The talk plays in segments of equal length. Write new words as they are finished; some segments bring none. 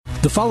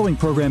The following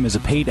program is a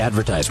paid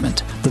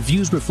advertisement. The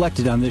views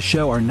reflected on this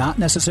show are not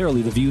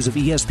necessarily the views of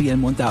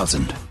ESPN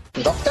 1000.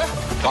 Doctor?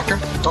 Doctor?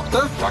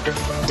 Doctor? Doctor?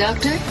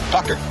 Doctor?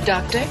 Doctor?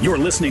 Doctor? You're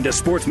listening to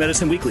Sports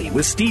Medicine Weekly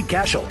with Steve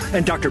Cashel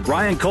and Dr.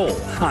 Brian Cole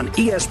on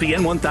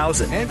ESPN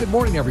 1000. And good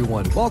morning,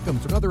 everyone. Welcome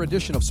to another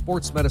edition of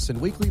Sports Medicine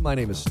Weekly. My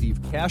name is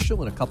Steve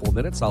Cashel. In a couple of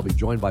minutes, I'll be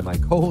joined by my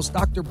co-host,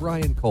 Dr.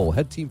 Brian Cole,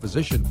 head team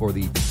physician for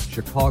the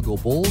Chicago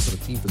Bulls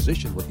and a team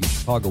physician with the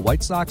Chicago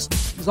White Sox.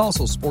 He's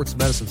also sports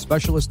medicine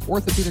specialist,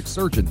 orthopedic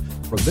surgeon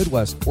from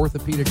Midwest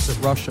Orthopedics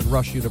at Rush and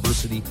Rush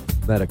University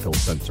Medical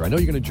Center. I know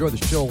you're going to enjoy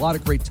the show. A lot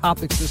of great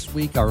topics this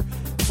week. Our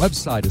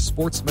website is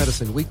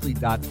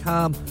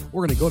sportsmedicineweekly.com.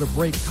 We're going to go to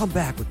break, come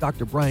back with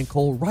Dr. Brian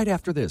Cole right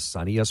after this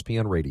on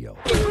ESPN Radio.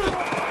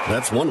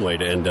 That's one way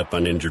to end up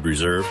on injured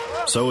reserve.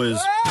 So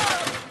is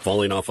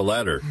falling off a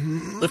ladder,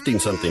 lifting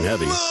something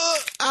heavy.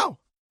 Ow,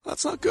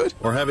 that's not good.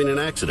 Or having an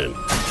accident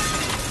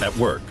at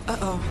work.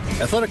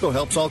 Athletico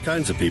helps all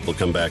kinds of people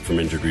come back from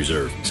injured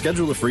reserve.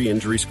 Schedule a free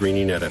injury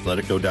screening at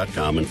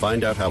athletico.com and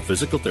find out how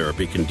physical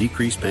therapy can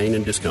decrease pain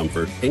and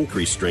discomfort,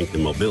 increase strength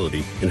and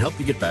mobility, and help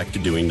you get back to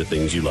doing the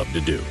things you love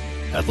to do.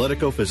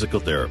 Athletico Physical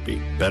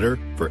Therapy. Better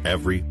for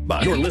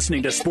everybody. You're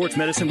listening to Sports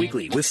Medicine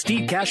Weekly with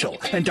Steve Cashel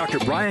and Dr.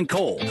 Brian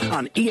Cole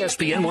on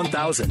ESPN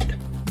 1000.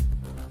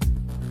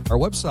 Our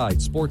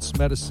website,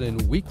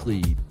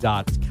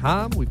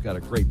 sportsmedicineweekly.com. We've got a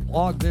great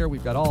blog there.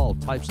 We've got all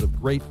types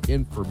of great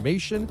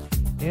information.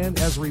 And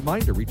as a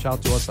reminder, reach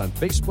out to us on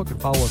Facebook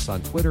and follow us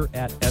on Twitter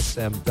at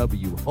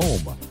SMW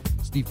Home.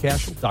 Steve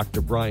Cashel,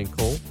 Dr. Brian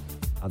Cole,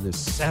 on this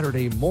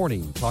Saturday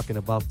morning, talking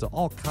about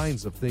all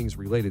kinds of things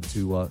related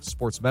to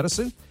sports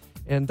medicine.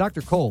 And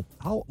Dr. Cole,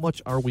 how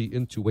much are we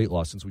into weight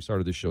loss since we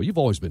started this show? You've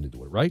always been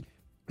into it, right?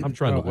 I'm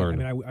trying to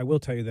learn. I will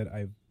tell you that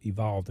I've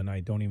evolved, and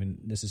I don't even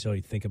necessarily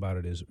think about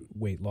it as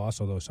weight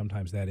loss, although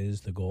sometimes that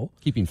is the goal.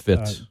 Keeping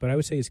fit. But I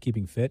would say it's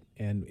keeping fit,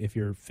 and if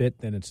you're fit,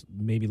 then it's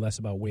maybe less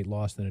about weight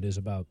loss than it is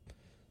about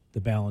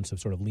the balance of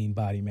sort of lean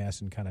body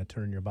mass and kind of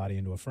turn your body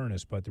into a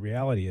furnace. But the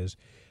reality is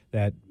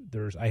that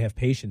I have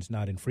patients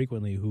not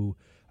infrequently who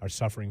are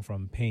suffering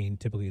from pain.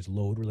 Typically it's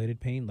load-related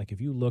pain. Like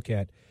if you look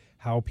at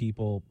how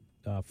people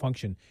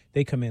function,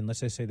 they come in,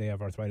 let's say they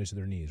have arthritis of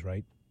their knees,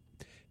 right?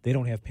 They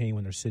don't have pain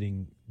when they're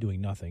sitting doing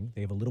nothing.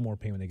 They have a little more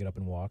pain when they get up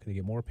and walk. They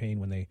get more pain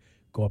when they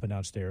go up and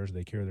down stairs,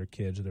 they carry their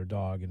kids or their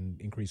dog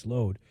and increase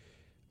load.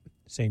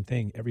 Same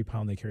thing, every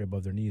pound they carry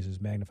above their knees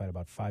is magnified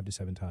about 5 to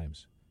 7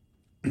 times.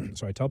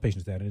 So I tell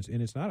patients that,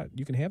 and it's not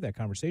you can have that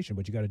conversation,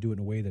 but you got to do it in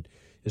a way that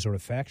is sort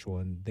of factual,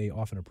 and they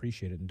often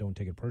appreciate it and don't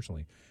take it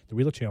personally. The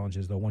real challenge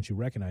is, though, once you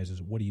recognize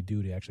is what do you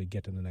do to actually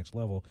get to the next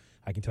level?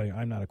 I can tell you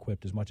I'm not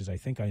equipped as much as I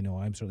think I know.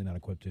 I'm certainly not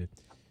equipped to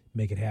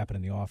make it happen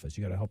in the office.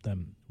 You got to help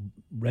them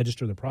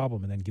register the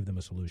problem and then give them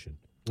a solution.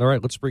 All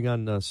right, let's bring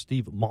on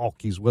Steve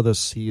Malk. He's with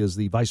us. He is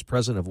the Vice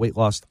President of Weight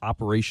Loss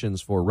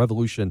Operations for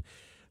Revolution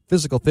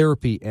Physical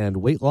Therapy and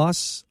Weight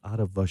Loss out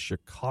of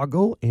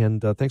Chicago.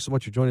 And thanks so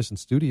much for joining us in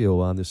studio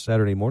on this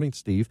Saturday morning,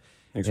 Steve.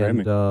 Thanks for having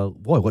me.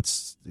 Boy,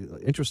 what's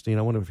interesting,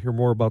 I want to hear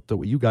more about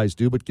what you guys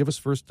do, but give us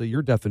first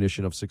your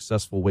definition of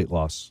successful weight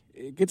loss.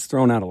 It gets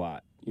thrown out a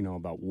lot,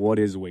 about what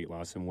is weight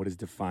loss and what is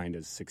defined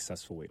as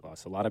successful weight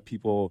loss. A lot of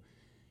people,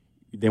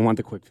 they want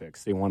the quick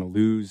fix. They want to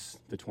lose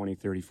the 20,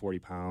 30, 40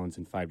 pounds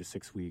in 5 to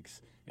 6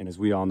 weeks. And as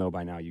we all know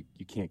by now, you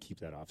can't keep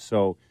that off.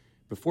 So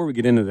before we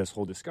get into this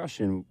whole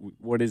discussion,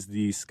 what is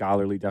the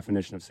scholarly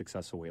definition of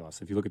successful weight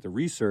loss? If you look at the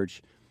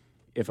research,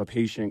 if a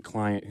patient,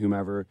 client,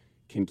 whomever,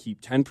 can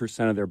keep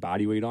 10% of their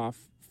body weight off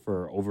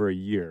for over a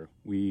year,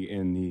 we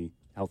in the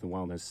health and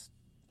wellness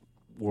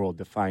world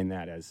define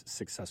that as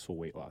successful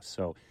weight loss.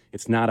 So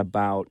it's not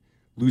about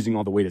losing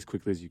all the weight as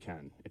quickly as you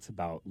can. It's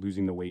about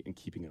losing the weight and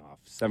keeping it off.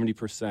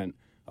 70%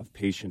 of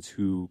patients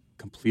who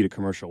complete a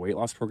commercial weight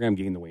loss program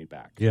gain the weight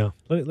back. Yeah.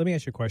 Let me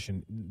ask you a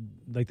question.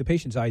 Like the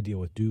patients I deal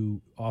with do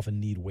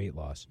often need weight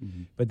loss,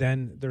 but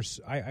then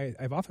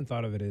I've often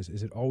thought of it as,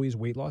 is it always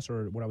weight loss,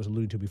 or what I was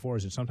alluding to before,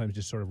 is it sometimes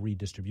just sort of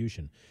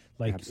redistribution?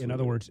 Like Absolutely. In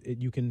other words,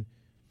 you can,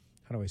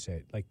 how do I say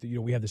it? Like,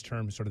 we have this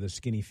term, sort of the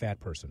skinny fat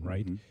person,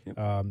 right?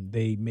 Yep.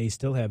 They may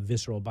still have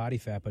visceral body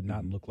fat, but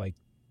not look like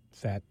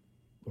fat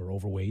or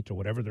overweight or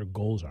whatever their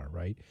goals are,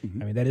 right?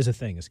 I mean, that is a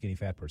thing, a skinny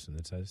fat person,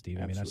 that says, Steve.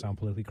 Absolutely. I may not sound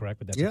politically correct,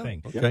 but that's Yeah, a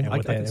thing. okay. And I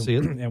can see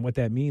it. And what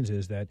that means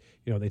is that,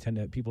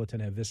 people tend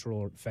to have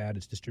visceral fat.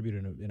 It's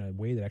distributed in a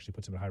way that actually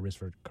puts them at high risk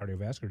for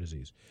cardiovascular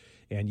disease,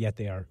 and yet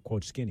they are,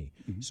 quote, skinny.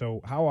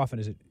 So how often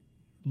is it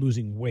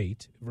losing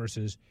weight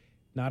versus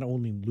not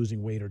only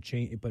losing weight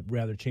but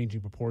rather changing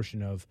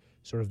proportion of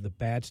sort of the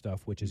bad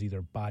stuff, which is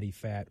either body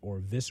fat or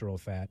visceral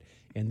fat,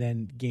 and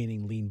then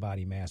gaining lean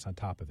body mass on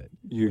top of it,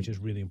 which is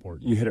really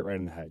important. You hit it right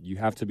in the head. You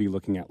have to be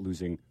looking at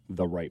losing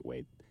the right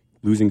weight,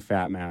 losing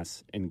fat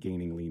mass and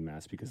gaining lean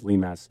mass, because lean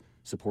mass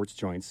supports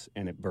joints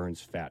and it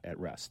burns fat at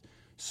rest.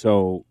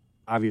 So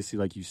obviously,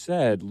 like you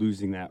said,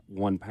 losing that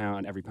 1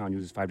 pound, every pound you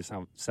lose 5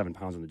 to 7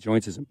 pounds on the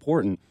joints is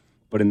important,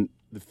 but in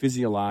the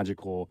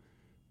physiological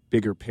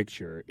bigger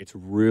picture, it's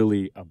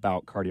really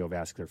about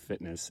cardiovascular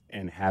fitness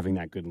and having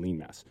that good lean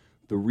mass.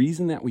 The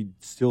reason that we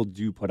still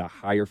do put a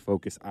higher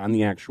focus on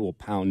the actual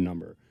pound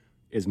number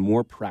is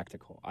more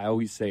practical. I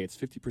always say it's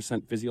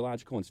 50%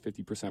 physiological and it's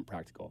 50%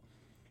 practical.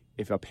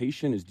 If a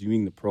patient is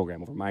doing the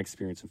program, over my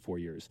experience in 4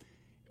 years,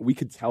 we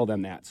could tell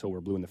them that so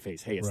we're blue in the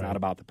face. Hey, it's not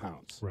about the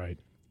pounds. Right.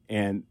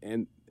 And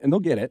they'll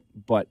get it,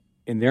 but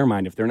in their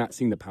mind, if they're not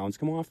seeing the pounds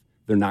come off,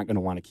 they're not going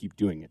to want to keep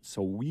doing it.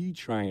 So we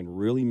try and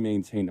really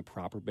maintain the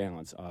proper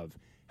balance of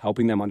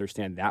helping them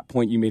understand that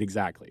point you made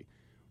exactly,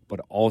 but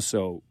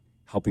also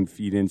helping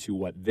feed into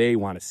what they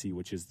want to see,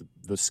 which is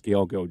the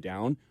scale go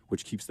down,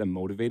 which keeps them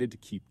motivated to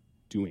keep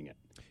doing it.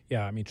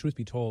 Yeah, I mean, truth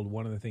be told,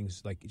 one of the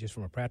things, like just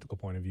from a practical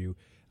point of view,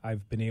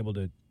 I've been able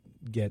to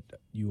get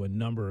you a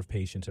number of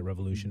patients at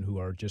Revolution who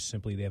are just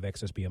simply, they have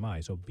excess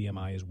BMI. So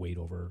BMI is weight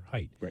over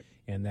height. Right.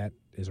 And that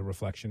is a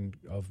reflection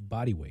of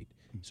body weight.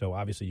 So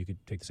obviously you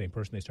could take the same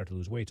person, they start to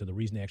lose weight. So the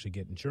reason they actually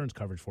get insurance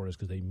coverage for it is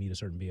because they meet a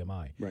certain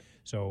BMI. Right.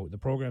 So the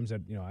programs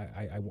that,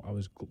 I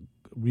was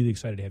really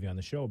excited to have you on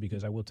the show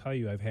because I will tell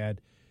you I've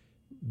had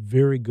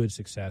very good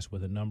success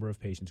with a number of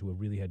patients who have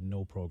really had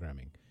no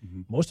programming.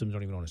 Most of them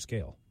don't even own a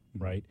scale.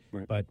 Right?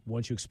 But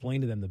once you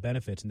explain to them the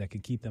benefits and that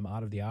could keep them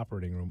out of the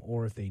operating room,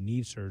 or if they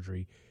need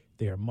surgery,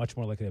 they are much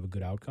more likely to have a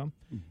good outcome.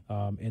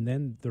 And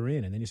then they're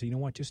in. And then you say, you know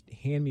what, just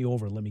hand me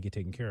over and let me get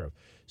taken care of.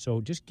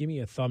 So just give me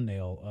a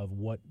thumbnail of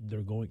what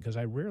they're going, because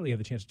I rarely have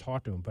the chance to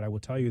talk to them, but I will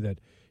tell you that,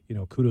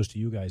 kudos to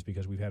you guys,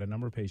 because we've had a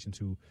number of patients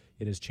who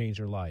it has changed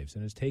their lives.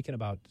 And it's taken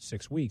about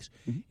 6 weeks.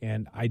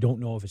 And I don't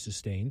know if it's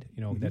sustained.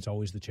 That's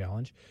always the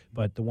challenge.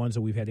 But the ones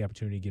that we've had the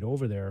opportunity to get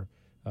over there,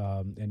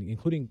 and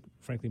including,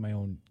 frankly, my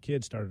own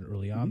kids started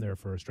early on there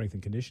for strength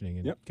and conditioning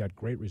and got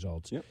great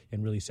results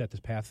and really set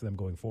this path for them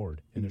going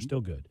forward. And they're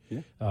still good.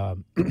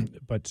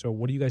 But so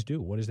what do you guys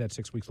do? What does that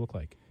 6 weeks look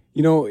like?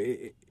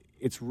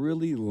 It's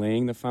really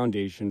laying the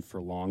foundation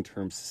for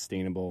long-term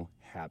sustainable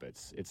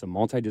habits. It's a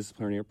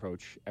multidisciplinary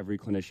approach. Every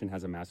clinician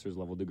has a master's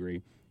level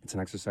degree. It's an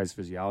exercise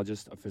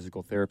physiologist, a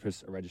physical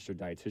therapist, a registered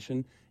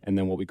dietitian, and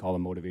then what we call a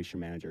motivation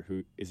manager,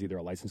 who is either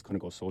a licensed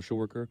clinical social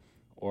worker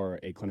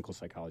or a clinical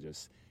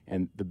psychologist.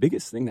 And the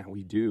biggest thing that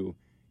we do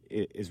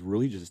is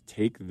really just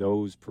take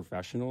those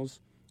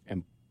professionals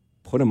and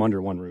put them under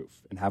one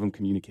roof and have them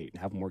communicate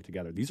and have them work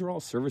together. These are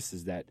all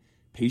services that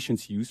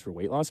patients use for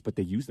weight loss, but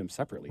they use them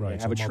separately. Right,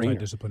 they have a trainer.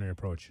 Multidisciplinary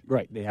approach.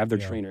 Right, they have their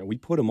trainer. And we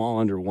put them all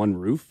under one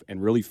roof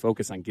and really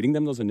focus on getting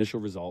them those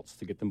initial results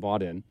to get them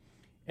bought in,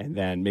 and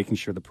then making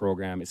sure the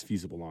program is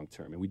feasible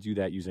long-term. And we do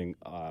that using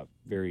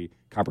very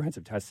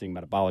comprehensive testing,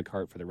 metabolic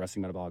heart for their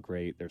resting metabolic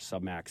rate, their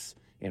submax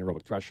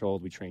anaerobic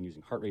threshold. We train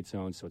using heart rate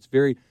zones. So it's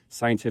very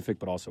scientific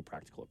but also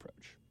practical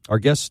approach. Our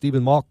guest,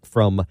 Stephen Malk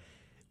from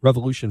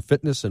Revolution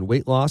Fitness and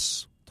Weight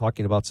Loss,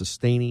 talking about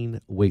sustaining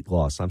weight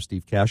loss. I'm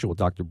Steve Cashel with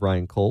Dr.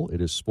 Brian Cole. It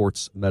is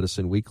Sports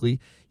Medicine Weekly.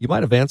 You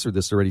might have answered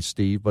this already,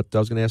 Steve, but I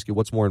was going to ask you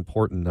what's more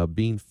important,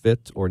 being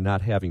fit or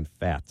not having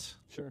fat?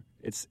 Sure.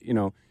 It's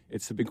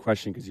a big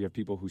question because you have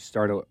people who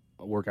start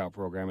a workout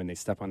program and they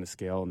step on the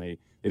scale and they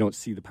don't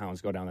see the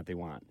pounds go down that they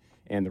want.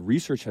 And the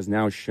research has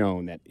now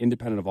shown that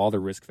independent of all the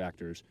risk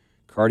factors,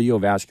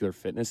 cardiovascular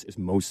fitness is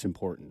most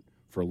important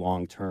for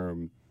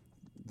long-term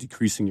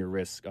decreasing your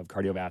risk of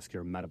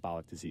cardiovascular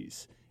metabolic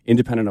disease,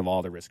 independent of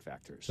all the risk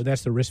factors. So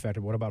that's the risk factor.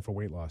 What about for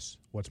weight loss?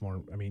 What's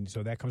more,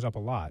 so that comes up a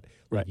lot.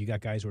 Right. You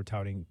got guys who are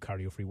touting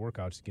cardio-free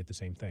workouts to get the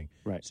same thing.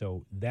 Right.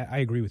 So that, I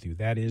agree with you.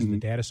 That is, the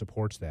data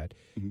supports that.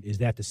 Is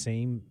that the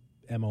same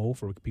MO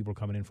for people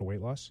coming in for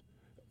weight loss?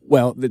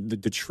 Well,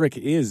 the trick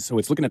is, so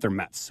it's looking at their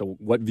METs. So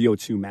what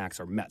VO2 max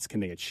or METs can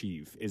they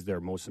achieve is their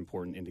most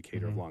important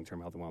indicator of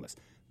long-term health and wellness.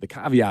 The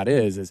caveat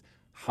is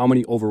how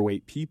many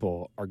overweight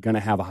people are going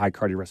to have a high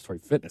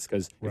cardiorespiratory fitness?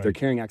 Because if they're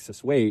carrying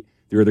excess weight,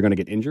 they're either going to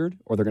get injured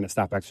or they're going to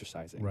stop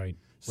exercising. Right.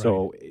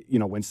 So,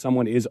 when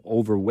someone is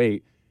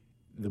overweight,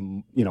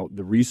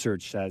 the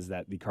research says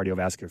that the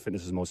cardiovascular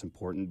fitness is most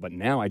important. But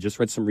now I just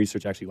read some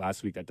research actually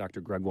last week that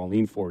Dr. Greg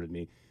Wallin forwarded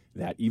me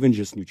that even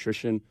just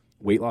nutrition,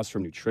 weight loss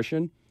from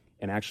nutrition,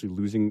 and actually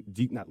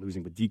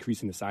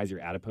decreasing the size of your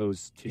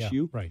adipose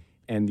tissue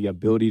and the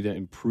ability to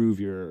improve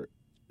your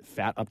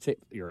fat uptake,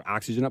 your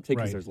oxygen uptake,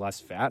 because there's less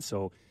fat.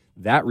 So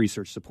that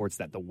research supports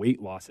that the weight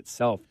loss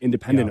itself,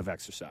 independent of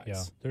exercise.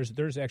 Yeah,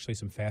 there's actually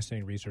some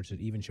fascinating research that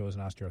even shows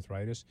in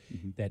osteoarthritis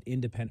that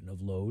independent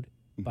of load,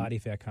 body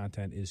fat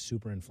content is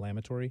super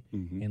inflammatory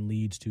and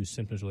leads to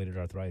symptoms related to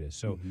arthritis.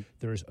 So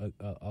there's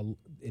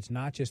it's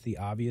not just the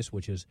obvious,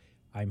 which is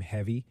I'm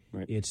heavy.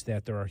 Right. It's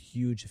that there are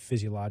huge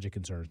physiologic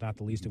concerns, not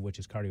the least of which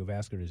is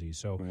cardiovascular disease.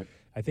 So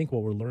I think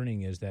what we're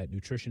learning is that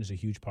nutrition is a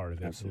huge part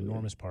of it, an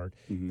enormous part,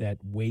 that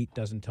weight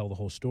doesn't tell the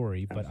whole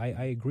story. But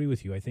I agree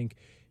with you. I think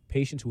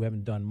patients who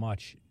haven't done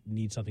much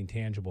need something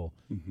tangible.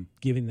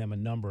 Giving them a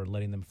number,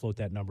 letting them float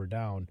that number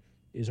down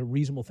is a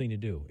reasonable thing to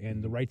do.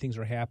 And the right things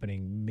are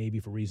happening, maybe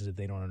for reasons that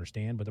they don't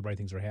understand, but the right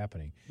things are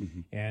happening.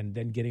 And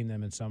then getting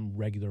them in some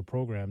regular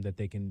program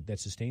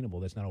that's sustainable,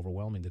 that's not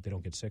overwhelming, that they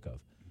don't get sick of.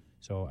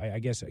 So I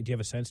guess, do you have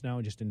a sense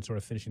now, just in sort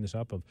of finishing this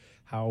up, of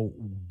how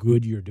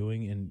good you're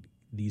doing in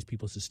these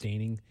people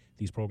sustaining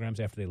these programs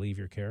after they leave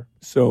your care?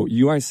 So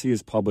UIC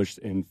is published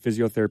in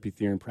Physiotherapy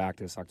Theory and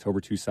Practice, October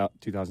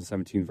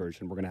 2017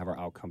 version. We're going to have our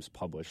outcomes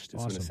published.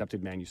 It's Awesome. an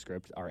accepted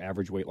manuscript. Our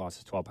average weight loss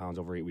is 12 pounds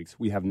over 8 weeks.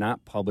 We have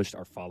not published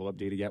our follow-up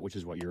data yet, which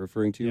is what you're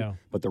referring to. Yeah.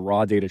 But the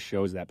raw data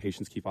shows that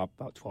patients keep up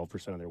about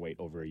 12% of their weight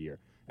over a year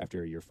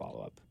after a year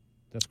follow-up.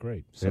 That's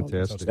great.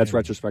 Fantastic. That's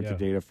retrospective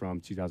Yeah. data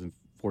from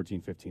 2014,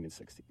 15, and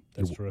 16.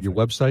 That's terrific. Your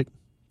website?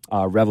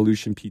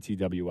 Revolution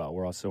PTWL.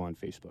 We're also on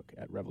Facebook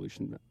at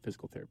Revolution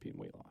Physical Therapy and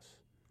Weight Loss.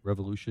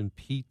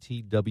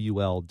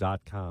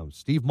 RevolutionPTWL.com.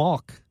 Steve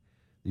Malk,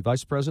 the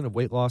Vice President of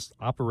Weight Loss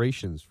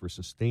Operations for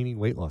Sustaining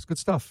Weight Loss. Good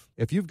stuff.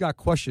 If you've got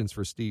questions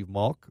for Steve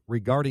Malk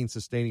regarding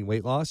sustaining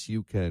weight loss,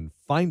 you can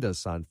find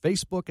us on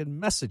Facebook and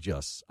message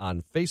us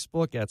on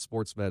Facebook at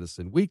Sports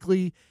Medicine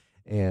Weekly,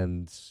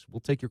 and we'll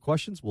take your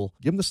questions. We'll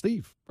give them to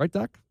Steve. Right,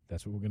 Doc?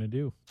 That's what we're going to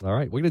do. All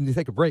right, we're going to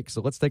take a break,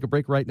 so let's take a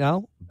break right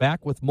now.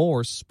 Back with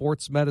more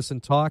sports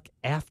medicine talk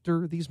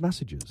after these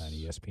messages. On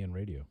ESPN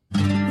Radio.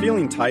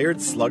 Feeling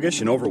tired,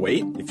 sluggish, and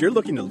overweight? If you're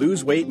looking to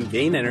lose weight and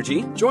gain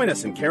energy, join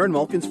us in Karen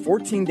Malkin's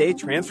 14-day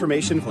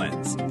transformation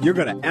cleanse. You're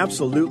going to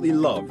absolutely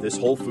love this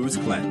Whole Foods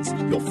cleanse.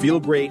 You'll feel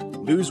great,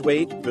 lose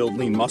weight, build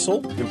lean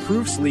muscle,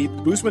 improve sleep,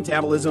 boost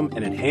metabolism,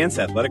 and enhance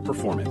athletic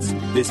performance.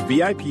 This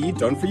VIP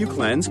done-for-you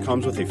cleanse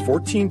comes with a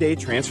 14-day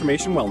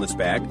transformation wellness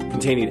bag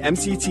containing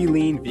MCT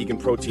Lean Vegan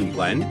Protein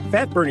Blend,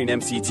 fat-burning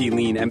MCT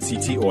Lean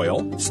MCT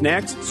Oil,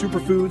 snacks,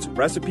 superfoods,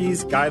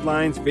 recipes,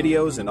 guidelines,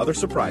 videos, and other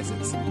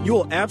surprises. You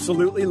will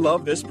absolutely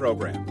love this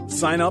program.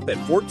 Sign up at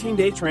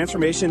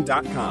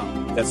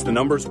 14daytransformation.com. That's the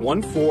numbers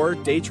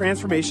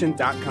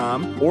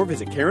 14daytransformation.com, or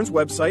visit Karen's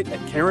website at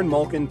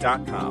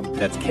KarenMalkin.com.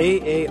 That's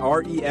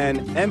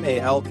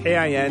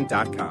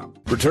KarenMalkin.com.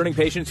 Returning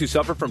patients who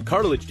suffer from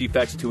cartilage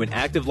defects to an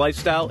active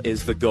lifestyle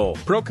is the goal.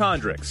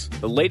 Prochondrix,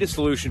 the latest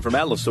solution from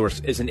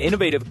Allosource, is an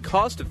innovative,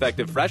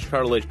 cost-effective fresh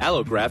cartilage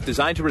allograft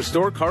designed to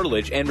restore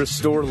cartilage and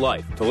restore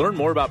life. To learn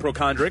more about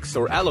Prochondrix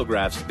or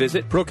allografts,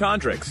 visit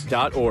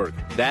prochondrix.org.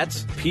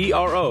 That's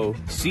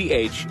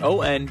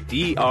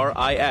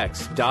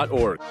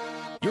PROCHONDRIX.org.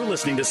 You're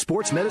listening to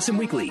Sports Medicine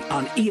Weekly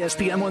on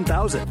ESPN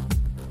 1000.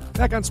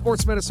 Back on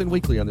Sports Medicine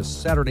Weekly on this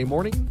Saturday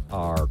morning,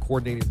 our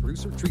coordinating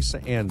producer,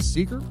 Teresa Ann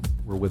Seeger.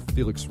 We're with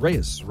Felix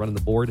Reyes running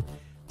the board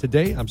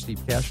today. I'm Steve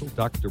Cashel,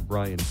 Dr.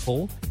 Brian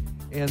Cole.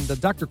 And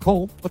Dr.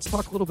 Cole, let's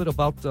talk a little bit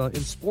about,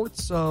 in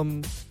sports,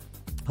 how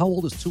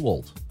old is too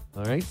old?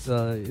 All right?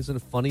 Isn't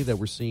it funny that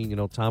we're seeing,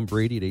 Tom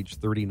Brady at age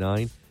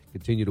 39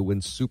 continue to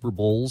win Super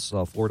Bowls?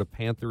 Florida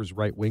Panthers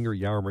right winger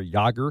Jaromir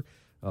Jagr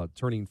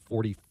turning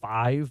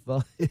 45.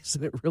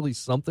 Isn't it really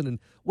something? And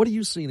what are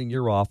you seeing in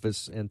your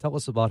office? And tell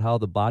us about how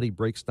the body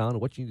breaks down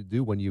and what you need to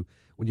do when you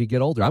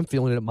get older. I'm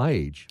feeling it at my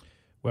age.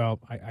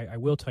 Well, I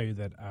will tell you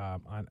that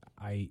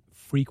I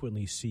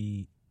frequently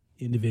see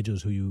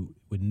individuals who you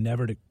would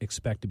never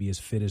expect to be as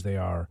fit as they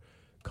are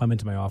come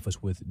into my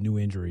office with new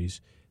injuries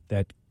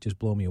that just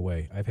blow me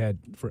away. I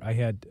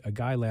had a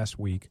guy last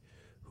week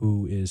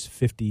who is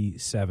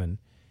 57,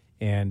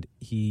 and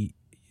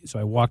so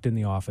I walked in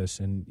the office,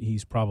 and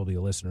he's probably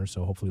a listener,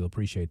 so hopefully he'll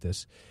appreciate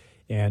this.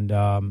 And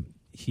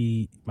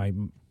my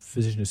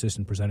physician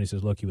assistant presented, he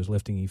says, look, he was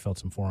lifting, he felt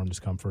some forearm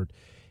discomfort,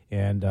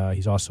 and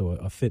he's also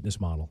a fitness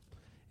model.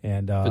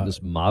 And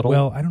fitness model?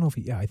 Well, I don't know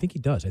if I think he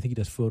does. I think he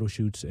does photo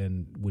shoots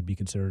and would be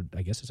considered,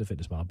 I guess, as a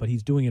fitness model. But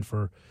he's doing it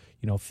for,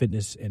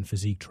 fitness and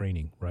physique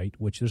training, right?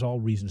 Which there's all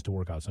reasons to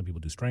work out. Some people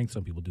do strength.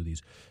 Some people do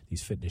these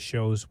fitness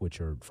shows,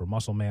 which are for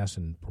muscle mass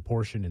and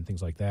proportion and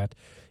things like that.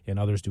 And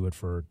others do it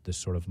for this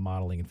sort of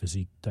modeling and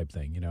physique type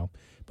thing,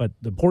 But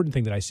the important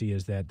thing that I see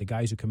is that the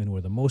guys who come in who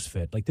are the most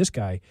fit, like this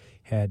guy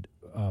had,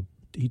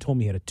 he told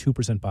me he had a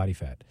 2% body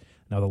fat.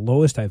 Now, the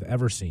lowest I've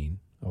ever seen,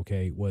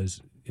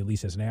 was, at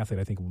least as an athlete,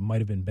 I think it might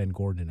have been Ben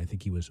Gordon. I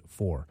think he was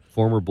 4.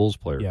 Former Bulls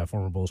player. Yeah,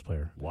 former Bulls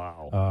player.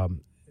 Wow.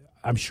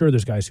 I'm sure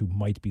there's guys who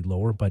might be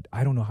lower, but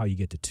I don't know how you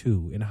get to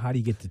 2. And how do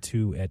you get to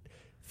 2 at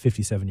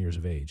 57 years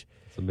of age?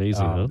 It's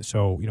amazing, huh?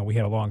 So, we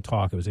had a long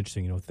talk. It was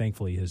interesting.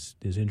 Thankfully, his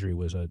injury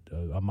was a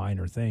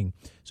minor thing.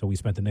 So we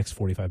spent the next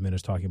 45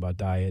 minutes talking about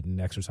diet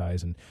and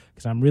exercise. And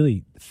because I'm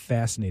really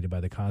fascinated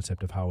by the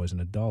concept of how, as an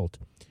adult,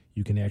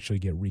 you can actually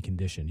get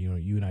reconditioned.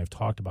 You and I have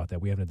talked about that.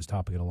 We haven't had this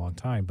topic in a long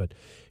time, but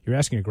you're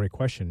asking a great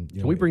question.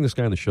 Can we bring this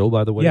guy on the show,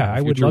 by the way? Yeah,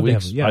 I would love to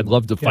have him. Yeah. I'd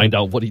love to find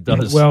out what he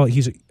does. Well,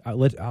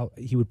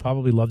 he would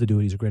probably love to do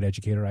it. He's a great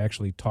educator. I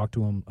actually talked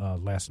to him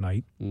last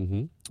night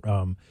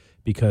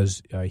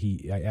because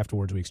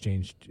afterwards we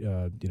exchanged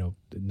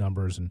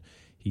numbers, and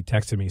he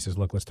texted me. He says,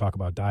 "Look, let's talk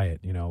about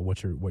diet.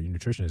 What your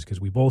nutrition is,"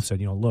 because we both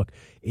said, look,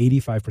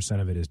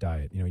 85% of it is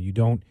diet. You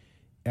don't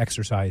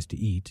exercise to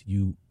eat,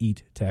 you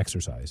eat to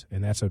exercise,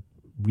 and that's a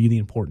really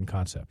important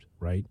concept,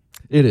 right?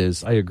 It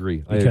is. I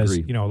agree. Because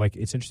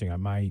it's interesting.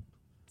 My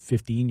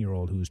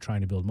 15-year-old who's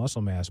trying to build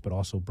muscle mass but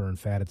also burn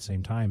fat at the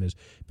same time has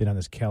been on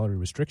this calorie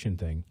restriction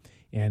thing,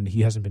 and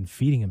he hasn't been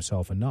feeding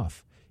himself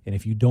enough. And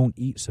if you don't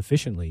eat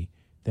sufficiently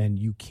then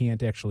you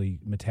can't actually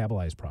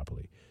metabolize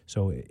properly.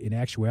 So in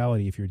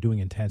actuality, if you're doing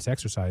intense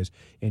exercise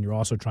and you're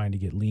also trying to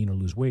get lean or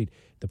lose weight,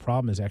 the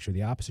problem is actually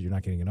the opposite. You're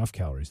not getting enough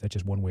calories. That's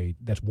just one way.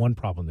 That's one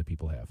problem that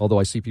people have. Although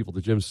I see people at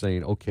the gym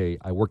saying, "Okay,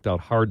 I worked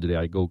out hard today.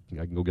 I can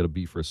go get a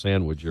beef or a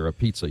sandwich or a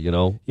pizza." You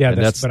know. Yeah, I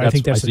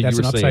think that's an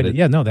upside.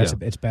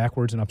 It's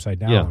backwards and upside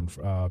down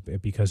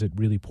because it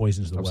really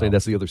poisons the well. I'm saying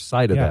that's the other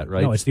side of that,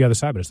 right? No, it's the other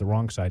side, but it's the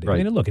wrong side. Right.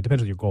 I mean, look, it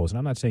depends on your goals, and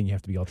I'm not saying you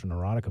have to be ultra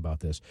neurotic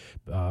about this,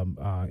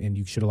 and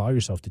you should allow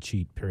yourself to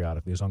cheat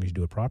periodically as long as you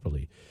do it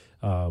properly.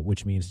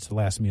 Which means it's the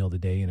last meal of the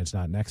day and it's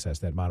not in excess,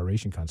 that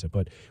moderation concept.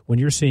 But when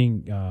you're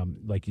seeing,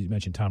 like you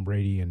mentioned, Tom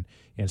Brady and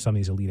some of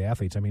these elite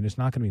athletes, I mean, it's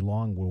not going to be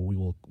long where we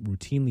will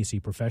routinely see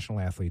professional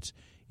athletes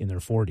in their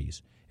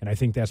 40s. And I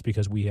think that's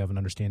because we have an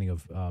understanding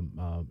of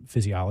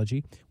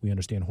physiology. We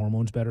understand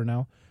hormones better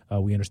now.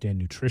 We understand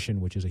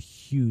nutrition, which is a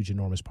huge,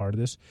 enormous part of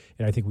this.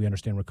 And I think we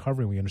understand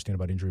recovery and we understand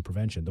about injury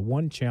prevention. The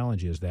one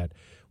challenge is that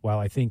while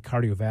I think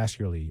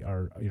cardiovascularly,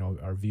 our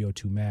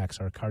VO2 max,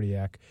 our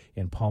cardiac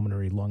and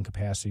pulmonary lung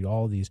capacity,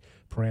 all of these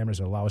parameters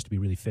that allow us to be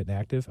really fit and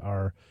active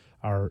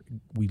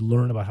we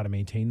learn about how to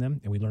maintain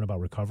them, and we learn about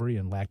recovery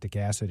and lactic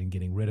acid and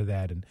getting rid of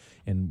that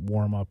and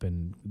warm up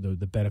and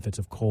the benefits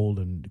of cold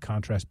and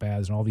contrast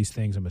baths and all these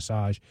things and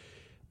massage.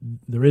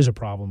 There is a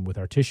problem with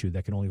our tissue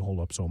that can only hold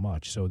up so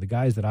much. So the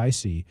guys that I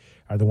see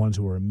are the ones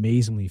who are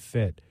amazingly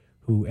fit,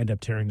 who end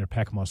up tearing their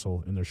pec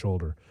muscle in their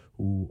shoulder,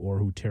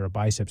 who tear a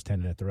biceps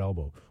tendon at their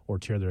elbow, or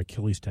tear their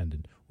Achilles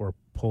tendon, or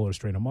pull or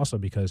strain a muscle,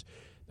 because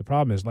the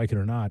problem is, like it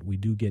or not, we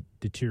do get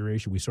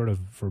deterioration. We sort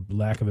of, for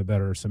lack of a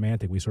better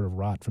semantic, we sort of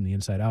rot from the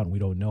inside out, and we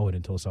don't know it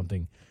until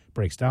something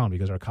breaks down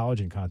because our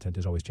collagen content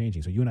is always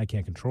changing. So you and I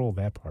can't control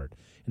that part.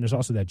 And there's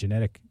also that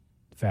genetic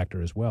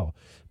factor as well.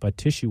 But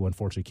tissue,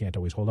 unfortunately, can't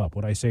always hold up.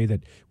 Would I say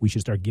that we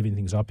should start giving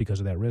things up because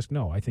of that risk?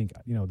 No. I think,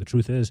 the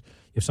truth is,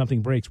 if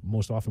something breaks,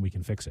 most often we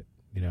can fix it,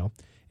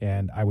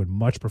 And I would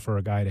much prefer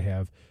a guy to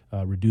have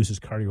reduce his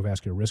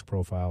cardiovascular risk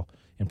profile,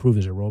 improve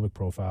his aerobic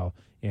profile,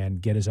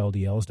 and get his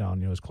LDLs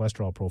down, his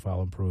cholesterol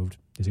profile improved,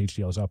 his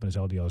HDLs up and his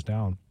LDLs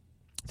down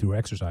through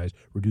exercise,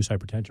 reduce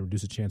hypertension,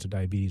 reduce the chance of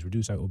diabetes,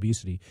 reduce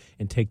obesity,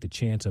 and take the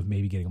chance of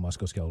maybe getting a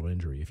musculoskeletal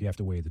injury if you have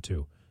to weigh the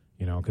two.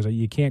 Because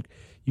you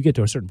get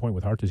to a certain point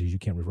with heart disease, you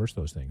can't reverse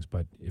those things.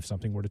 But if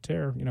something were to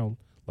tear,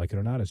 like it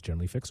or not, it's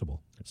generally fixable.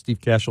 Steve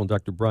Cashel and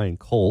Dr. Brian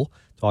Cole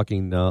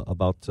talking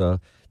about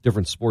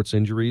different sports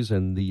injuries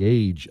and the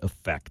age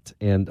effect.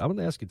 And I'm going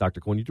to ask you, Dr.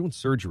 Cole, when you're doing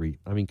surgery,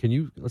 I mean,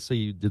 let's say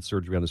you did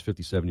surgery on this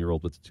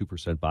 57-year-old with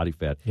 2% body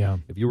fat. Yeah.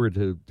 If you were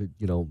to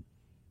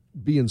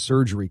be in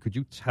surgery, could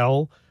you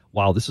tell,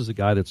 wow, this is a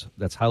guy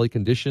that's highly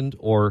conditioned,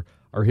 or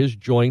are his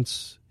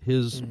joints,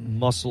 his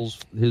muscles,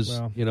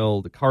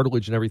 the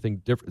cartilage and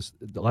everything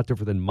a lot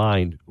different than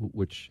mine,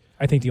 which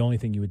I think the only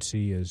thing you would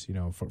see is,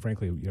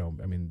 frankly,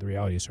 the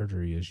reality of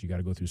surgery is you got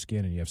to go through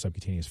skin and you have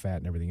subcutaneous fat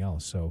and everything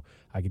else. So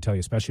I can tell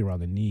you, especially around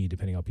the knee,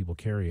 depending on how people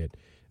carry it,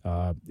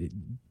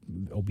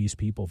 obese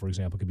people, for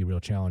example, could be a real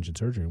challenge in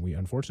surgery. And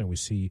unfortunately, we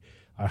see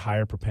a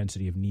higher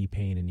propensity of knee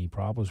pain and knee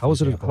problems. How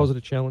is it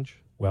a challenge?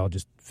 Well,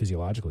 just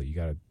physiologically, you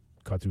got to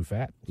cut through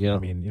fat. Yeah.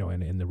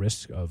 And the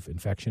risk of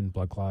infection,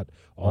 blood clot,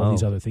 all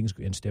these other things,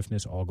 and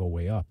stiffness all go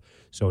way up.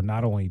 So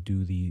not only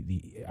do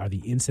are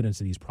the incidence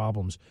of these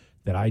problems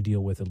that I deal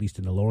with, at least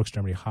in the lower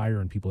extremity,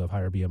 higher, and people have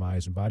higher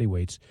BMIs and body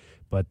weights,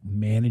 but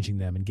managing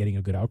them and getting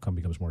a good outcome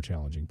becomes more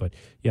challenging. But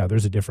yeah,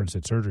 there's a difference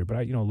at surgery.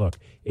 But look,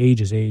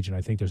 age is age, and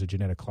I think there's a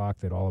genetic clock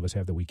that all of us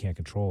have that we can't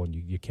control, and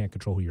you can't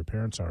control who your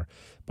parents are.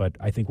 But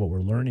I think what we're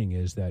learning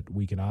is that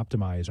we can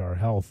optimize our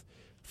health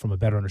from a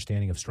better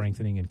understanding of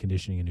strengthening and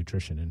conditioning and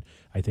nutrition. And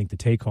I think the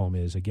take-home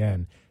is,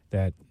 again,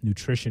 that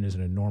nutrition is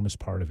an enormous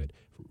part of it.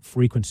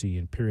 Frequency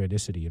and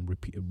periodicity and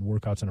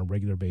workouts on a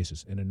regular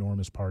basis, an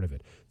enormous part of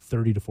it.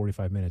 30 to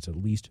 45 minutes at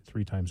least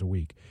 3 times a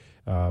week.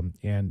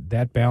 And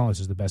that balance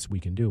is the best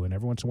we can do. And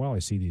every once in a while I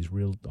see these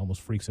real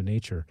almost freaks of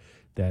nature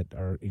that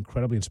are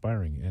incredibly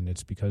inspiring. And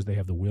it's because they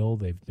have the will,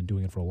 they've been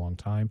doing it for a long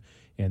time,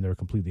 and they're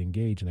completely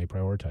engaged and they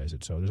prioritize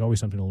it. So there's always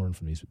something to learn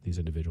from these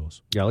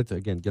individuals. Yeah, I'd like to,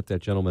 again, get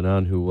that gentleman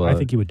on who... I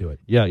think he would do it.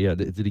 Yeah.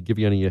 Did he give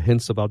you any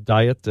hints about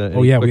diet?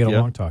 We had a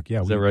long talk.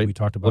 Yeah, is that right? We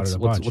talked about it a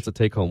bunch. What's a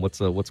take-home? What's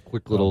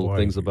quick little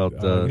things about...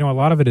 a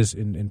lot of it is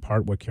in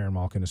part what Karen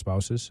Malkin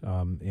espouses,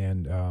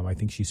 and I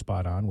think she's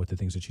spot on with the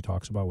things that she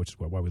talks about, which is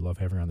why we love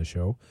having her on the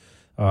show.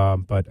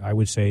 But I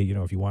would say,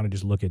 if you want to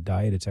just look at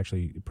diet, it's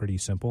actually pretty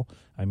simple.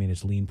 I mean,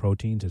 it's lean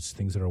proteins, it's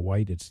things that are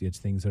white, it's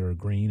things that are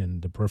green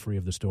and the periphery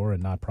of the store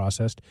and not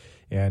processed,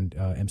 and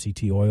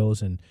MCT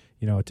oils, and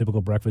a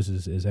typical breakfast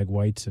is egg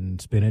whites and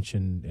spinach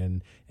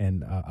and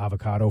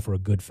avocado for a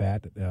good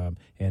fat,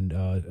 and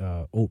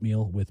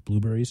oatmeal with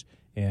blueberries.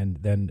 And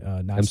then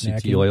not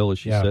MCT snacking. Oil, as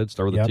she said,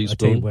 start with a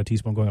teaspoon. A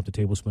teaspoon going up to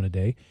tablespoon a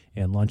day.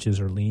 And lunches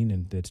are lean,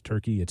 and it's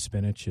turkey, it's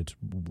spinach, it's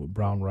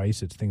brown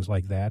rice, it's things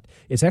like that.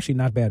 It's actually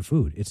not bad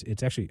food.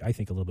 It's actually, I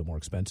think, a little bit more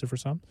expensive for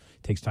some.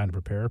 It takes time to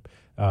prepare.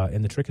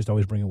 And the trick is to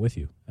always bring it with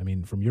you. I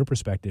mean, from your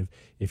perspective,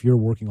 if you're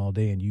working all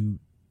day and you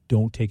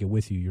don't take it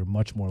with you, you're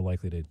much more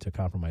likely to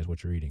compromise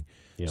what you're eating.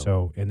 Yeah.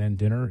 So, and then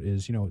dinner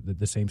is,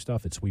 the same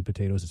stuff. It's sweet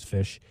potatoes, it's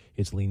fish,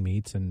 it's lean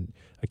meats, and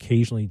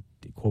occasionally,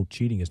 quote,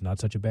 cheating is not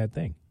such a bad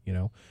thing,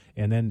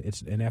 And then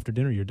and after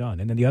dinner you're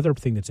done. And then the other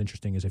thing that's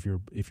interesting is if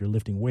you're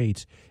lifting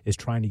weights, is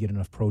trying to get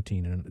enough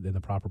protein and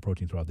the proper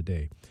protein throughout the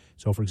day.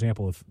 So, for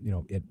example, if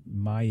at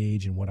my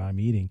age and what I'm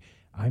eating,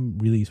 I'm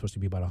really supposed to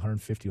be about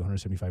 150 to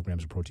 175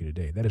 grams of protein a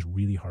day. That is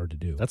really hard to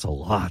do. That's a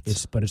lot.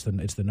 It's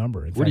the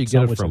number. In Where fact, do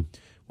you get it from?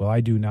 Well, I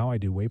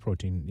do whey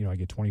protein. I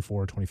get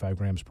 24 or 25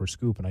 grams per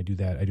scoop, and I do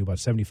that. I do about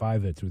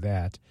 75 of it through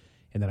that.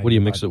 And then what do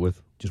you mix it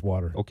with? Just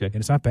water. Okay. And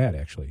it's not bad,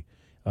 actually.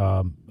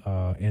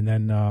 And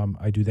then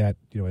I do that,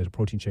 as a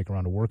protein shake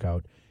around a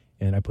workout,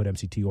 and I put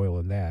MCT oil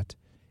in that.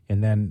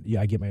 And then,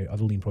 I get my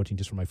other lean protein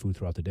just from my food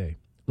throughout the day.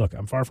 Look,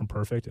 I'm far from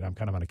perfect, and I'm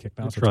kind of on a kick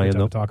now, so it's a good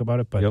time to talk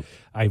about it. But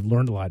I've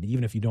learned a lot.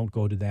 Even if you don't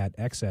go to that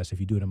excess, if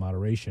you do it in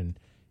moderation,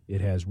 it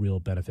has real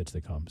benefits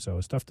that come. So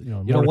it's stuff that, You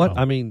know what?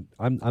 I mean,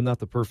 I'm not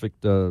the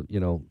perfect,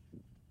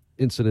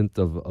 incident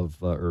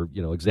or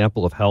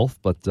example of health,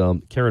 but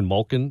Karen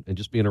Malkin and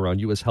just being around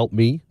you has helped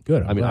me.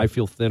 Good. I mean, I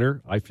feel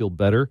thinner. I feel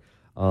better.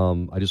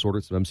 I just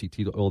ordered some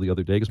MCT oil the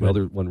other day because my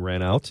other one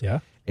ran out.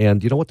 Yeah.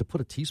 And you know what? To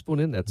put a teaspoon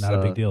in, that's not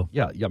a big deal.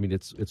 Yeah. I mean,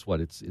 it's what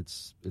it's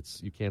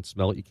you can't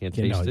smell it, you can't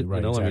taste it.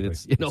 Right, exactly. I mean,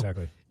 it's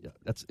exactly. Yeah,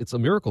 it's a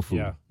miracle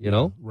food.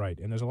 Yeah. Right.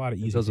 And there's a lot of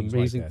easy. It does things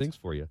amazing like that. things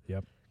for you.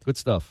 Yep. Good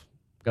stuff.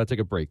 Got to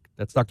take a break.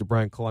 That's Dr.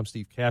 Brian Cole. I'm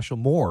Steve Cashel.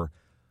 More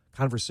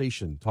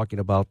conversation talking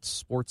about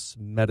sports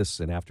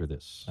medicine after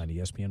this on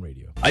ESPN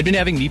Radio. I'd been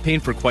having knee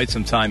pain for quite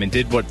some time and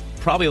did what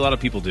probably a lot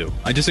of people do.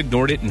 I just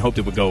ignored it and hoped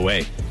it would go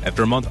away.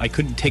 After a month, I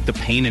couldn't take the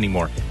pain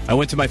anymore. I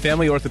went to my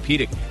family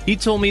orthopedic. He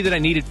told me that I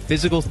needed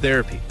physical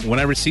therapy. When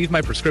I received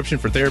my prescription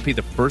for therapy,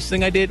 the first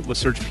thing I did was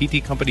search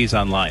PT companies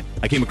online.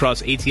 I came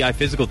across ATI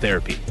Physical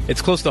Therapy.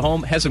 It's close to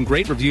home, has some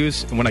great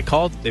reviews, and when I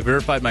called, they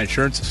verified my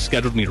insurance,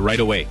 scheduled me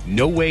right away.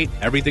 No wait,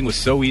 everything was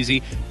so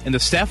easy, and the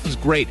staff was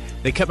great.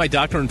 They kept my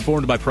doctor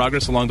informed of my progress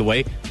along the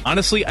way.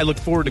 Honestly, I look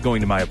forward to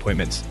going to my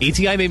appointments.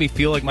 ATI made me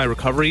feel like my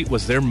recovery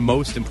was their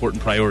most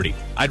important priority.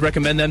 I'd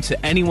recommend them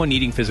to anyone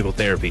needing physical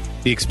therapy.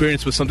 The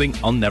experience was something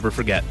I'll never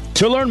forget.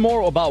 To learn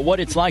more about what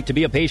it's like to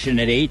be a patient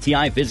at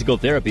ATI Physical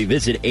Therapy,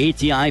 visit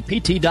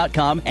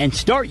ATIPT.com and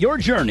start your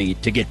journey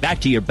to get back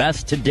to your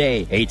best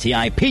today.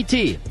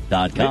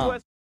 ATIPT.com.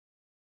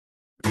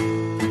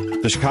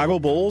 The Chicago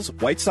Bulls,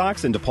 White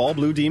Sox, and DePaul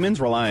Blue Demons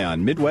rely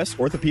on Midwest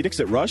Orthopedics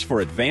at Rush for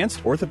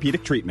advanced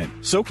orthopedic treatment.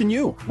 So can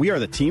you. We are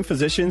the team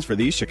physicians for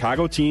these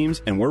Chicago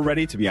teams, and we're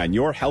ready to be on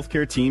your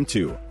healthcare team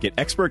too. Get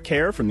expert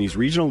care from these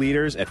regional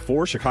leaders at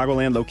 4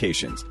 Chicagoland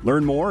locations.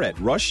 Learn more at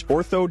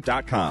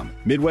rushortho.com.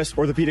 Midwest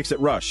Orthopedics at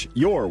Rush,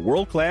 your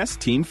world-class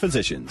team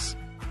physicians.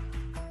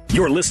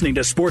 You're listening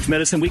to Sports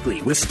Medicine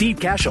Weekly with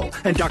Steve Cashel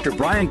and Dr.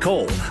 Brian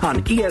Cole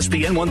on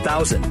ESPN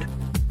 1000.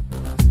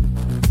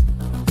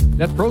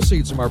 Net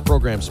proceeds from our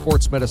program,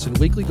 Sports Medicine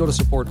Weekly, go to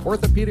support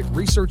orthopedic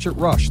research at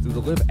Rush through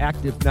the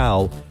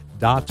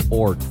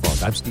LiveActiveNow.org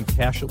fund. I'm Steve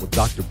Cashel with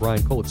Dr.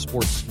 Brian Cole at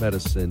Sports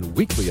Medicine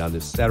Weekly on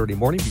this Saturday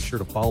morning. Be sure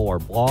to follow our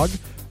blog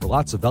for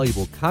lots of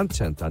valuable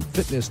content on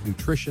fitness,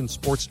 nutrition,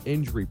 sports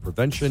injury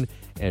prevention,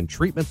 and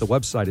treatment. The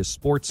website is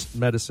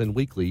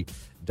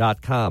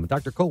sportsmedicineweekly.com.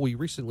 Dr. Cole, we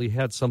recently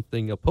had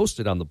something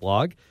posted on the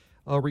blog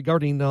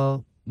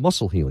regarding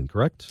muscle healing,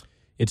 correct?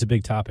 It's a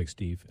big topic,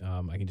 Steve.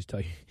 I can just tell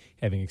you,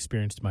 having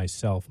experienced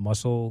myself,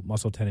 muscle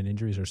tendon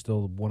injuries are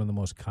still one of the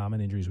most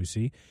common injuries we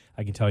see.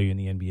 I can tell you in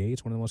the NBA,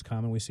 it's one of the most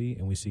common we see,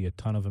 and we see a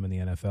ton of them in the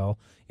NFL.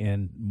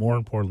 And more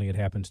importantly, it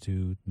happens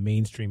to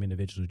mainstream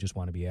individuals who just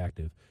want to be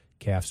active.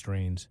 Calf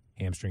strains,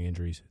 hamstring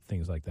injuries,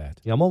 things like that.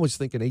 Yeah, I'm always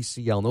thinking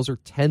ACL, and those are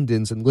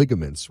tendons and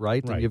ligaments,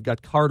 right? And you've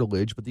got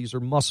cartilage, but these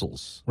are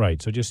muscles.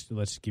 Right. So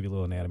let's give you a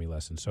little anatomy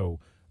lesson. So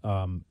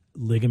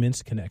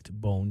ligaments connect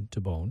bone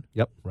to bone.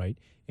 Yep. Right.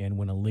 And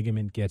when a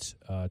ligament gets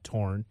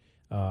torn,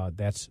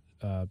 that's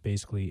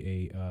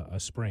basically a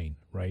sprain,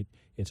 right?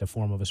 It's a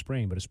form of a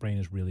sprain, but a sprain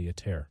is really a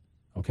tear.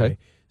 Okay.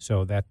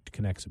 So that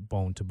connects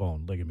bone to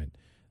bone, ligament.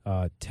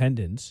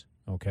 Tendons,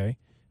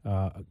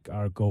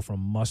 go from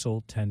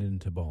muscle, tendon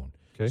to bone.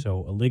 Okay.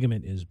 So a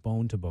ligament is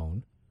bone to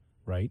bone,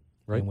 right?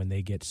 Right. And when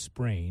they get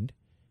sprained,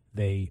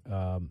 they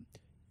are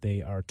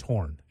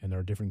torn, and there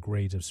are different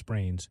grades of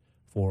sprains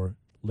for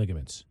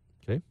ligaments.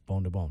 Okay.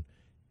 Bone to bone.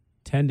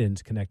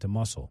 Tendons connect to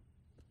muscle.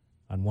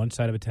 On one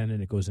side of a tendon,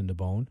 it goes into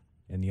bone,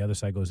 and the other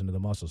side goes into the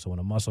muscle. So when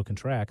a muscle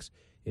contracts,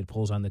 it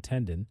pulls on the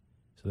tendon.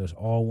 So there's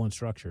all one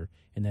structure,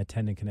 and that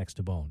tendon connects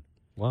to bone.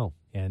 Wow.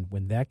 And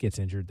when that gets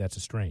injured, that's a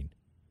strain.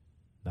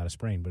 Not a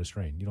sprain, but a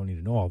strain. You don't need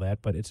to know all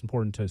that, but it's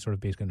important to sort of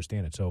basically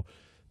understand it. So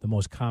the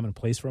most common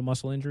place for a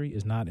muscle injury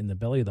is not in the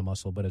belly of the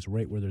muscle, but it's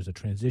right where there's a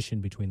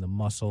transition between the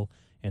muscle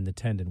and the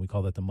tendon. We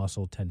call that the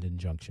muscle-tendon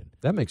junction.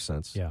 That makes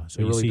sense. Yeah. So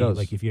it you really see, does.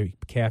 like if you have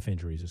calf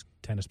injuries, it's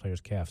tennis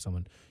players' calf.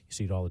 You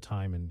see it all the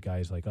time, and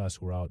guys like us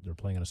who are out, they're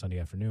playing on a Sunday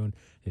afternoon,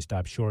 they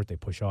stop short, they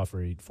push off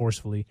very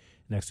forcefully.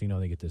 Next thing you know,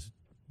 they get this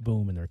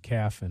boom in their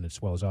calf, and it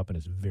swells up, and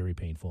it's very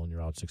painful, and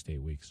you're out 6 to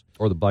 8 weeks.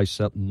 Or the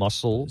bicep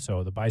muscle.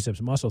 So the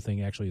biceps muscle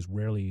thing actually is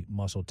rarely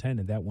muscle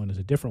tendon. That one is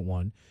a different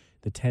one.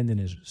 the tendon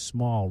is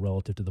small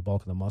relative to the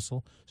bulk of the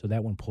muscle, so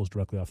that one pulls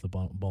directly off the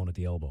bone at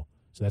the elbow.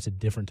 So that's a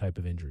different type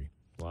of injury.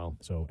 Wow.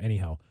 So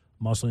anyhow,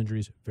 muscle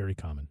injuries, very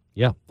common.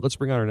 Yeah. Let's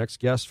bring on our next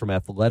guest from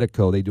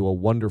Athletico. They do a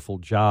wonderful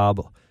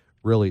job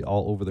really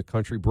all over the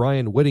country.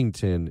 Brian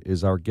Whittington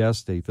is our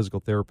guest, a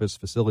physical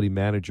therapist, facility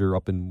manager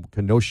up in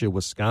Kenosha,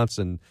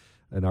 Wisconsin.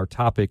 And our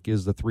topic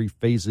is the 3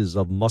 phases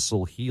of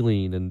muscle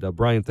healing. And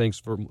Brian,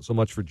 thanks so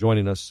much for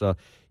joining us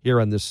here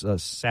on this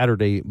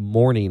Saturday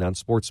morning on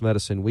Sports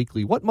Medicine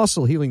Weekly. What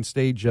muscle healing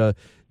stage do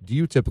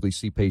you typically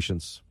see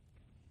patients?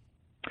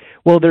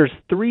 Well, there's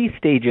 3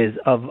 stages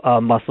of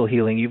muscle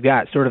healing. You've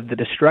got sort of the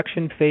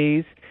destruction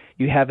phase,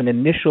 you have an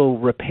initial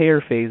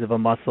repair phase of a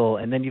muscle,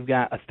 and then you've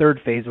got a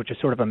third phase, which is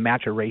sort of a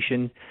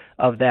maturation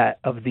of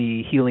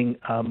the healing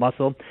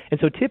muscle. And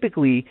so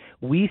typically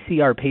we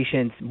see our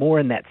patients more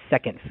in that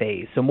second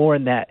phase, so more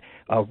in that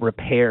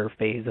repair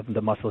phase of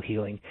the muscle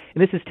healing.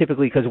 And this is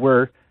typically because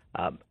we're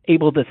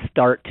able to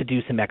start to do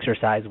some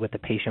exercise with the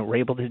patient. We're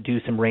able to do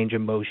some range of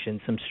motion,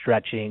 some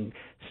stretching,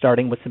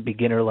 starting with some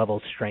beginner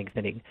level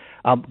strengthening.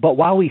 But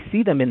while we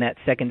see them in that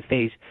second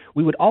phase,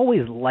 we would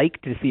always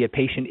like to see a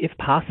patient, if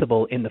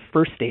possible, in the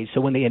first stage. So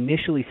when they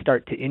initially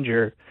start to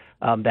injure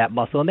that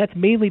muscle, and that's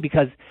mainly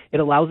because it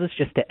allows us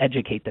just to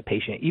educate the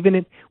patient. Even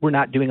if we're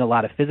not doing a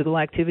lot of physical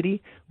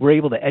activity, we're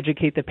able to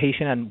educate the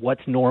patient on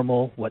what's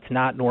normal, what's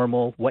not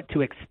normal, what to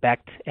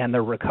expect, and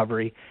their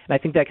recovery. And I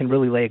think that can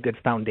really lay a good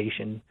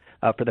foundation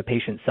for the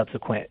patient's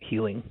subsequent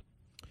healing.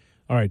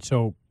 All right,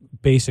 so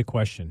basic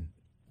question.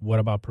 What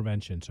about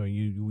prevention? So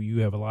you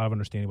have a lot of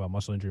understanding about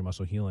muscle injury,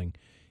 muscle healing.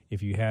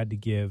 If you had to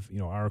give,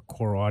 our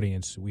core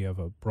audience, we have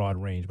a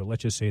broad range, but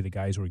let's just say the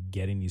guys who are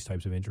getting these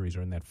types of injuries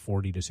are in that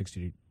 40 to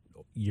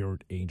 60-year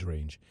age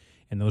range,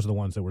 and those are the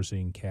ones that we're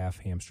seeing calf,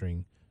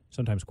 hamstring,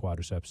 sometimes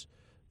quadriceps,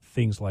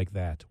 things like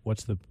that.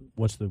 What's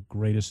the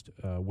greatest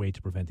way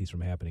to prevent these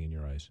from happening in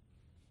your eyes?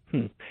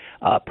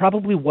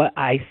 Probably what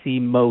I see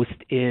most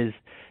is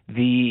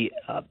the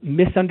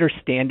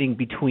misunderstanding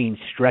between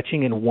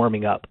stretching and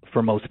warming up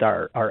for most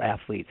our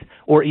athletes,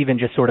 or even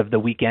just sort of the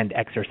weekend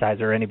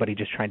exercise or anybody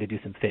just trying to do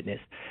some fitness.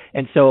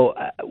 And so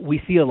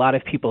we see a lot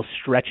of people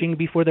stretching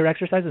before their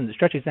exercise, and the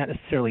stretching is not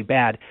necessarily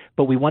bad,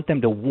 but we want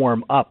them to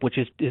warm up, which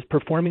is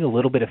performing a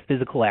little bit of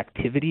physical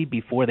activity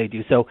before they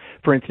do. So,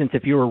 for instance,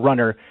 if you're a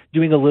runner,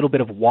 doing a little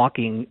bit of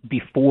walking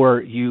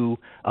before you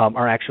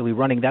are actually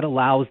running, that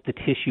allows the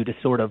tissue to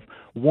sort of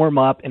warm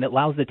up, and it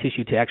allows the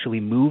tissue to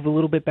actually move a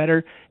little bit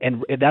better,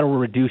 and that will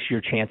reduce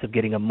your chance of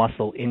getting a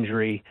muscle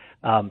injury,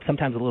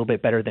 sometimes a little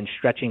bit better than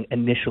stretching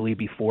initially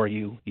before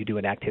you do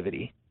an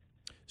activity.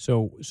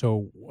 So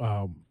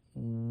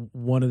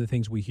one of the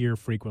things we hear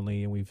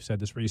frequently, and we've said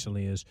this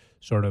recently, is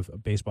sort of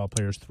baseball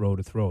players throw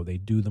to throw. They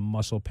do the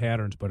muscle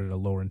patterns, but at a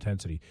lower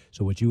intensity.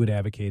 So what you would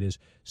advocate is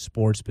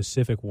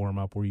sport-specific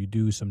warm-up, where you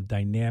do some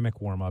dynamic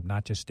warm-up,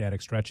 not just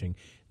static stretching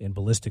and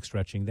ballistic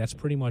stretching. That's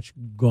pretty much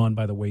gone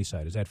by the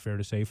wayside. Is that fair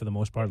to say for the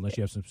most part, unless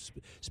you have some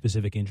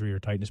specific injury or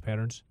tightness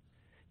patterns?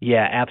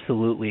 Yeah,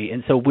 absolutely.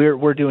 And so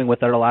we're doing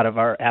with a lot of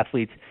our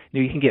athletes,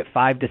 you can get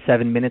 5 to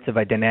 7 minutes of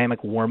a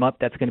dynamic warm-up.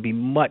 That's going to be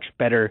much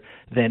better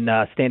than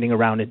standing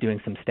around and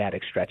doing some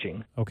static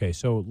stretching. Okay,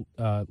 so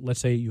let's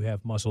say you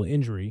have muscle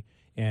injury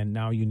and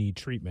now you need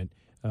treatment.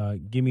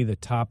 Give me the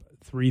top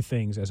 3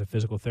 things as a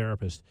physical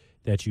therapist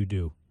that you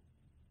do.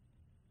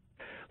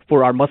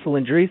 For our muscle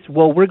injuries,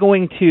 well, we're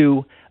going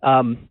to,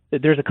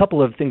 there's a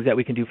couple of things that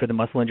we can do for the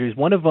muscle injuries.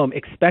 One of them,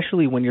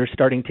 especially when you're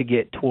starting to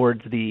get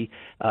towards the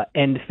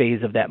end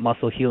phase of that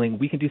muscle healing,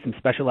 we can do some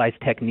specialized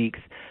techniques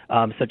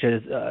such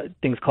as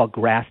things called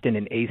Graston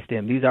and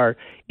A-Stim. These are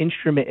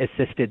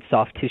instrument-assisted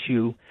soft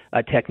tissue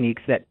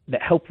techniques that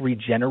help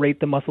regenerate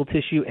the muscle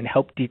tissue and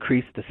help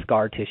decrease the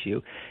scar tissue.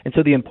 And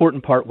so the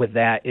important part with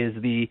that is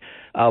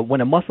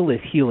when a muscle is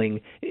healing,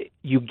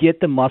 you get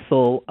the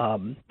muscle,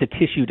 the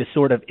tissue to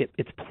sort of,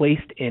 it's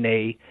placed in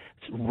a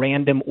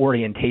random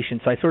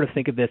orientation. So I sort of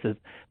think of this as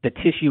the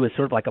tissue is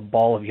sort of like a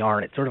ball of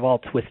yarn. It's sort of all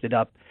twisted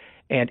up,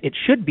 and it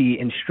should be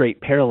in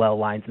straight parallel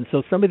lines. And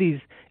so some of these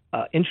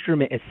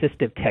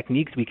instrument-assistive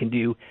techniques we can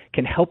do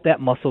can help that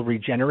muscle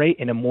regenerate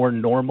in a more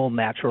normal,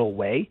 natural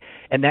way,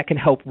 and that can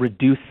help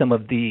reduce some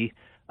of the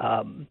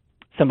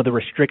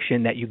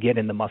restriction that you get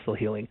in the muscle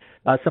healing.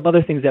 Some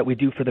other things that we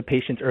do for the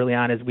patients early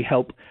on is we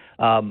help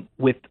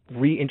with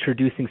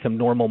reintroducing some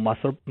normal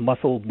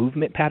muscle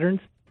movement patterns.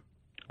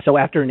 So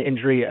after an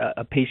injury,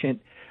 a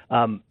patient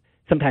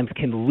sometimes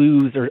can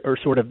lose or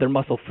sort of their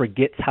muscle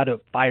forgets how to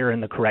fire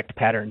in the correct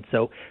pattern.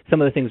 So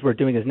some of the things we're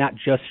doing is not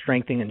just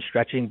strengthening and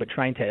stretching, but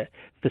trying to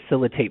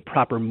facilitate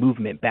proper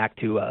movement back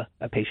to a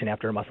patient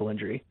after a muscle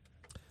injury.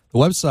 The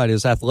website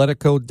is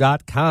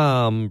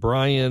athletico.com.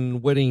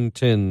 Brian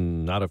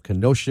Whittington out of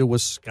Kenosha,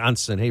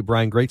 Wisconsin. Hey,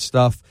 Brian, great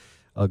stuff.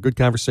 Good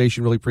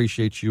conversation. Really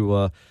appreciate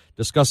you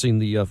discussing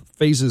the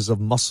phases of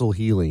muscle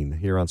healing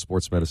here on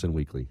Sports Medicine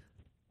Weekly.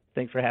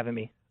 Thanks for having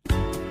me.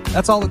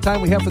 That's all the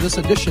time we have for this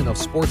edition of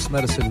Sports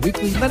Medicine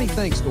Weekly. Many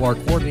thanks to our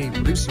coordinating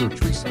producer,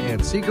 Teresa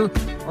Ann Seeger,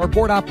 our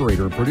board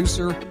operator and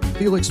producer,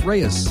 Felix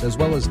Reyes, as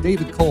well as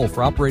David Cole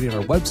for operating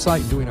our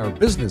website and doing our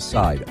business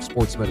side of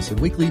Sports Medicine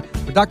Weekly.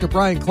 For Dr.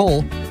 Brian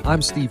Cole,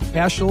 I'm Steve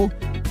Cashel.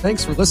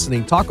 Thanks for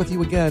listening. Talk with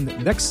you again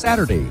next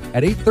Saturday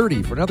at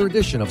 8:30 for another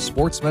edition of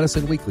Sports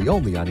Medicine Weekly,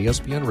 only on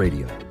ESPN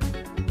Radio.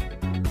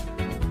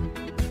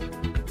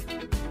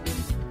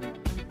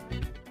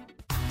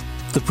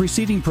 The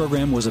preceding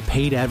program was a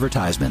paid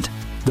advertisement.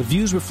 The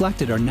views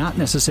reflected are not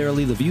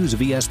necessarily the views of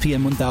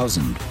ESPN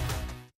 1000.